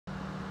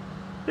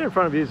Here in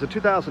front of you is a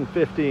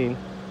 2015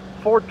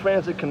 Ford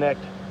Transit Connect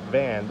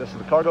van. This is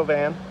the cargo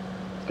van.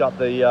 It's got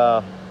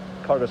the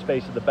cargo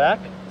space at the back.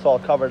 It's all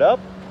covered up.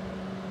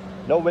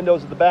 No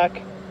windows at the back.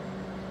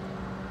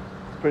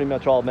 It's pretty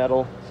much all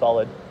metal,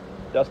 solid.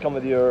 It does come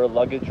with your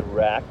luggage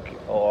rack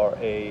or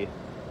a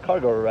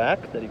cargo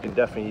rack that you can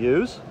definitely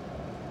use.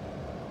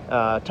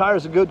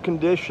 Tires are good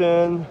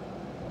condition.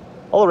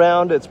 All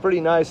around, it's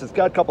pretty nice. It's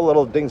got a couple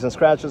little dings and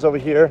scratches over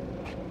here.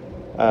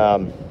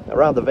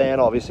 Around the van,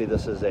 obviously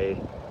this is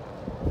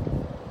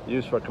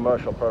used for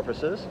commercial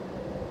purposes.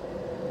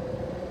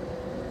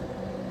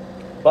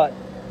 But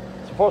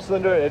it's a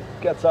 4-cylinder, it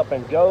gets up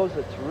and goes.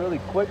 It's really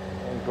quick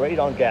and great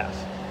on gas.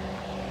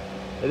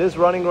 It is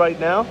running right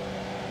now.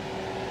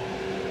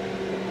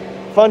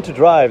 Fun to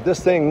drive. This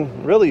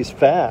thing really is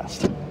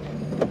fast.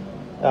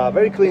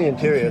 Very clean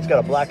interior. It's got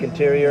a black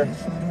interior.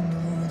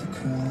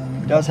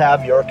 It does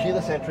have your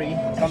keyless entry.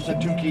 Comes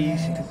with 2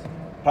 keys,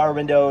 power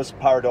windows,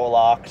 power door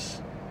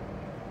locks,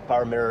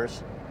 power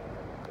mirrors.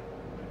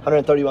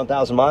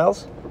 131,000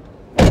 miles.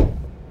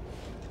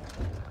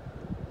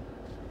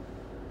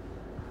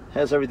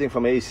 Has everything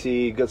from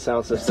AC, good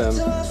sound system,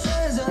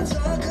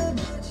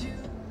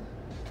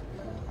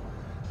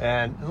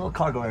 and a little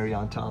cargo area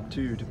on top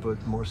too to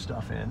put more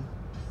stuff in.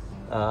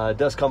 It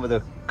does come with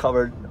a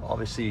covered,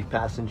 obviously,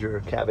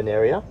 passenger cabin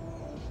area.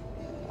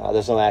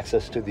 There's no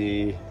access to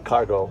the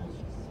cargo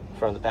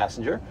from the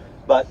passenger,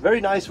 but very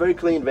nice, very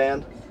clean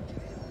van.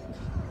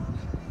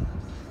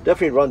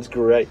 Definitely runs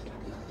great.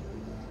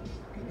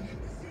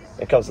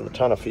 It comes with a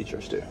ton of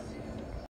features too.